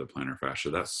rupture of the plantar fascia.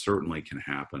 That certainly can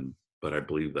happen, but I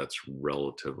believe that's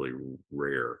relatively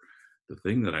rare. The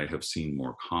thing that I have seen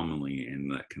more commonly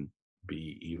and that can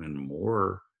be even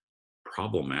more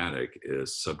problematic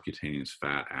is subcutaneous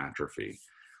fat atrophy.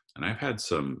 And I've had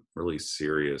some really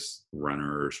serious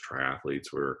runners, triathletes,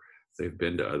 where they've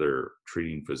been to other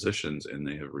treating physicians and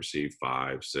they have received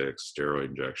 5, 6 steroid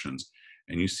injections,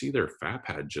 and you see their fat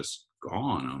pad just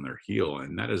gone on their heel,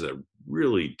 and that is a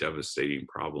really devastating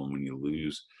problem when you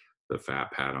lose the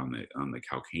fat pad on the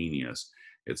calcaneus.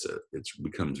 It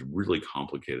becomes really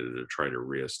complicated to try to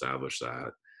reestablish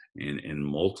that, and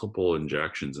multiple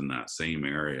injections in that same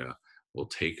area will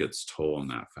take its toll on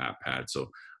that fat pad. So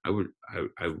I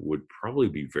would probably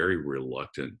be very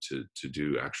reluctant to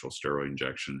do actual steroid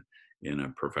injection in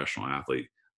a professional athlete.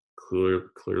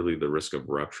 Clearly, the risk of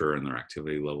rupture and their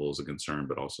activity level is a concern,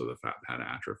 but also the fat pad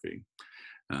atrophy.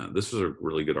 This was a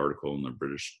really good article in the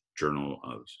British Journal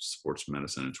of Sports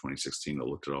Medicine in 2016 that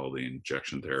looked at all the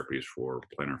injection therapies for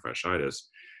plantar fasciitis,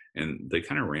 and they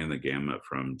kind of ran the gamut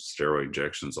from steroid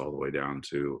injections all the way down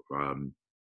to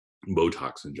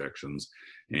Botox injections,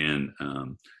 and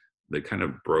they kind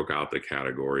of broke out the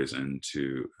categories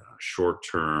into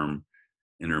short-term,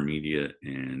 intermediate,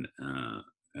 and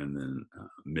then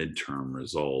midterm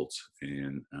results.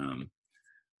 And I'm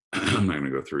not going to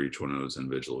go through each one of those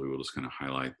individually. We'll just kind of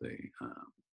highlight the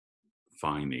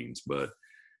findings. But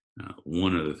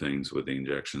one of the things with the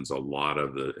injections, a lot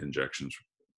of the injections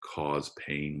cause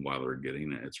pain while they're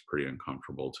getting it. It's pretty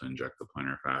uncomfortable to inject the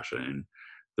plantar fascia. And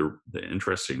the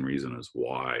interesting reason is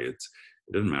why it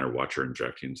doesn't matter what you're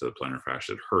injecting to the plantar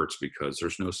fascia, it hurts because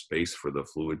there's no space for the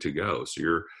fluid to go.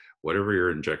 So whatever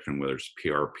you're injecting, whether it's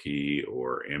PRP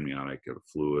or amniotic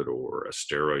fluid or a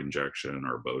steroid injection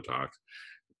or Botox,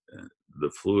 the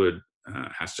fluid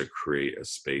has to create a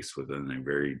space within a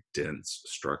very dense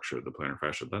structure of the plantar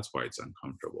fascia. That's why it's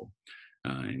uncomfortable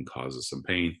and causes some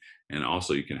pain. And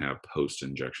also you can have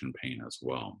post-injection pain as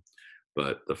well.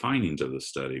 But the findings of the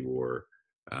study were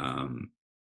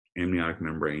amniotic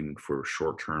membrane for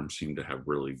short term seemed to have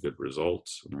really good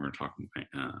results. And we're going to talk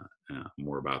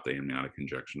more about the amniotic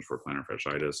injections for plantar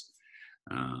fasciitis.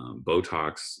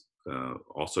 Botox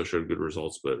also showed good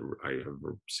results, but I have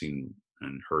seen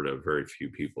and heard of very few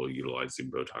people utilizing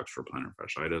Botox for plantar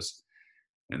fasciitis.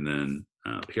 And then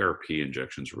PRP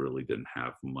injections really didn't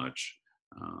have much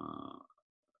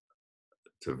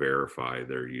to verify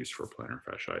their use for plantar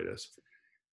fasciitis.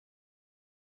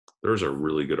 There's a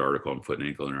really good article on Foot and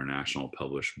Ankle International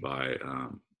published by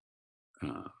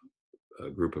a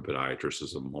group of podiatrists.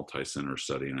 It's a multi-center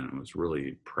study, and I was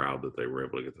really proud that they were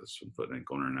able to get this from Foot and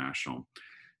Ankle International.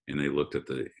 And they looked at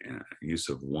the use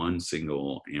of one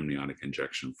single amniotic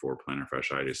injection for plantar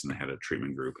fasciitis, and they had a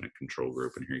treatment group and a control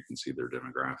group, and here you can see their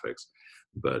demographics.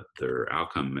 But their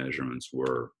outcome measurements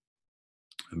were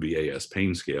VAS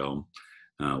pain scale,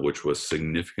 which was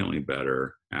significantly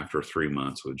better after 3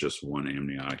 months with just one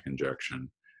amniotic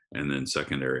injection, and then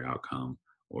secondary outcome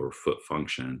or foot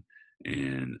function,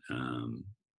 and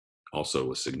also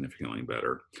was significantly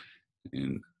better.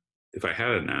 And if I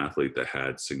had an athlete that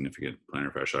had significant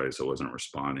plantar fasciitis that wasn't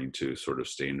responding to sort of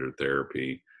standard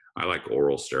therapy, I like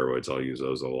oral steroids. I'll use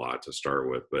those a lot to start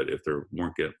with. But if they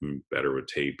weren't getting better with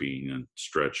taping and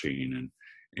stretching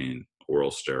and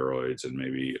oral steroids and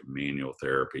maybe manual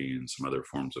therapy and some other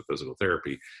forms of physical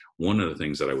therapy, one of the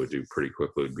things that I would do pretty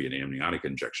quickly would be an amniotic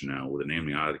injection. Now, with an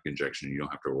amniotic injection, you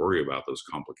don't have to worry about those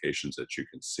complications that you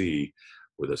can see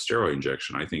with a steroid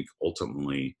injection. I think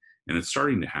ultimately, and it's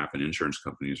starting to happen, insurance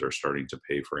companies are starting to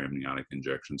pay for amniotic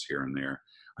injections here and there.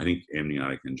 I think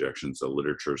amniotic injections, the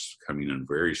literature's coming in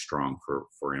very strong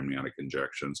for amniotic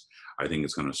injections. I think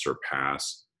it's going to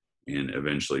surpass and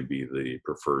eventually be the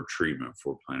preferred treatment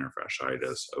for plantar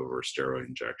fasciitis over steroid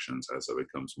injections as it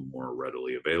becomes more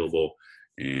readily available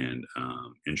and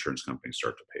insurance companies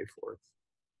start to pay for it.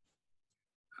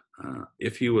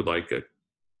 If you would like a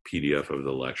PDF of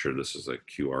the lecture, this is a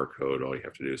QR code. All you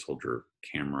have to do is hold your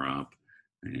camera up,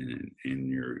 and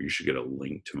you should get a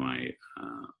link to my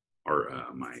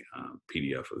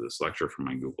PDF of this lecture from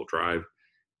my Google Drive.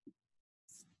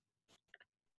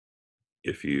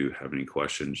 If you have any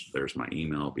questions, there's my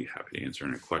email. I'll be happy to answer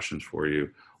any questions for you.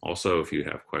 Also, if you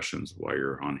have questions while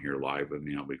you're on here live with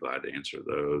me, I'll be glad to answer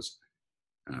those.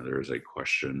 There is a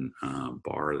question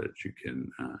bar that you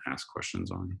can ask questions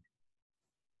on.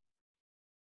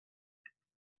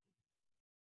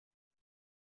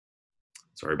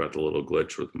 Sorry about the little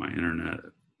glitch with my internet,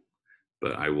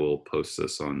 but I will post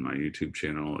this on my YouTube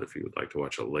channel if you would like to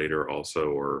watch it later also,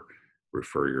 or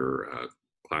refer your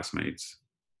classmates.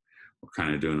 We're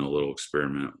kind of doing a little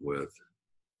experiment with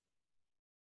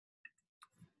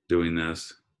doing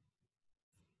this.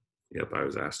 Yep, I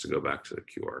was asked to go back to the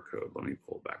QR code. Let me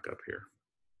pull back up here.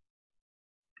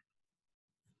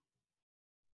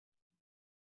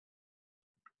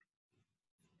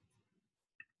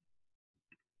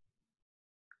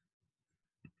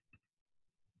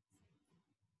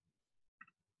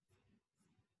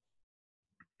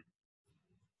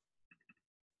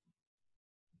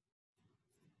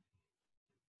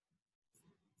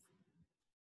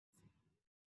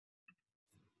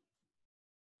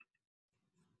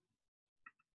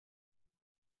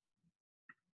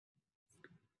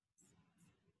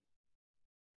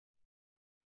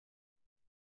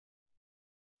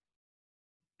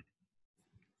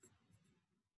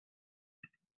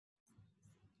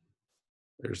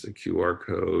 There's the QR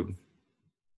code.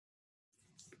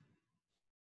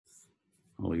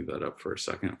 I'll leave that up for a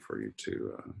second for you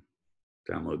to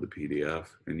download the PDF,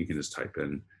 and you can just type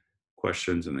in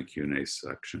questions in the Q&A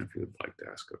section if you would like to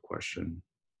ask a question.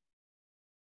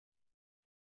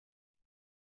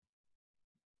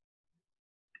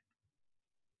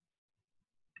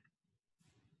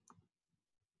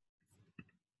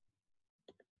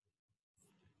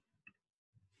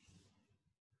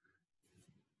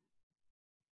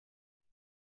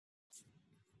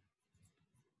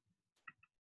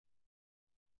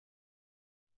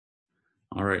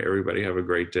 All right, everybody, have a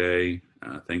great day.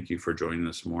 Thank you for joining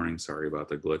this morning. Sorry about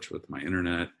the glitch with my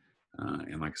internet.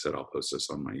 And like I said, I'll post this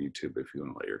on my YouTube if you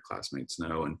want to let your classmates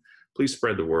know. And please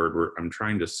spread the word. I'm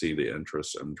trying to see the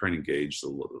interest. I'm trying to gauge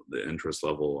the interest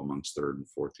level amongst third and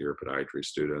fourth year podiatry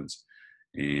students.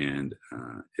 And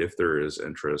if there is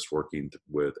interest working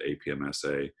with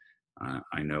APMSA,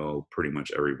 I know pretty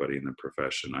much everybody in the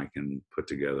profession. I can put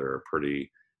together a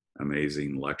pretty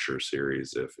amazing lecture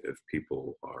series if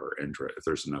people are interested, if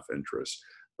there's enough interest.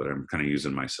 But I'm kind of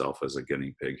using myself as a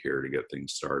guinea pig here to get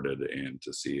things started and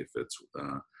to see if it's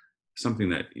something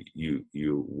that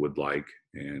you would like,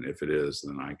 and if it is,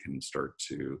 then I can start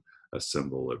to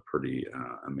assemble a pretty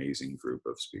amazing group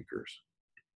of speakers.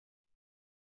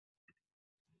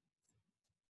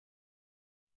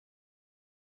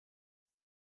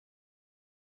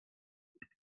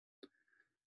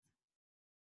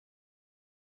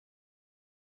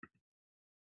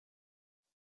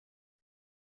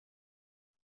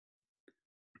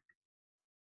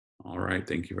 All right,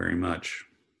 thank you very much.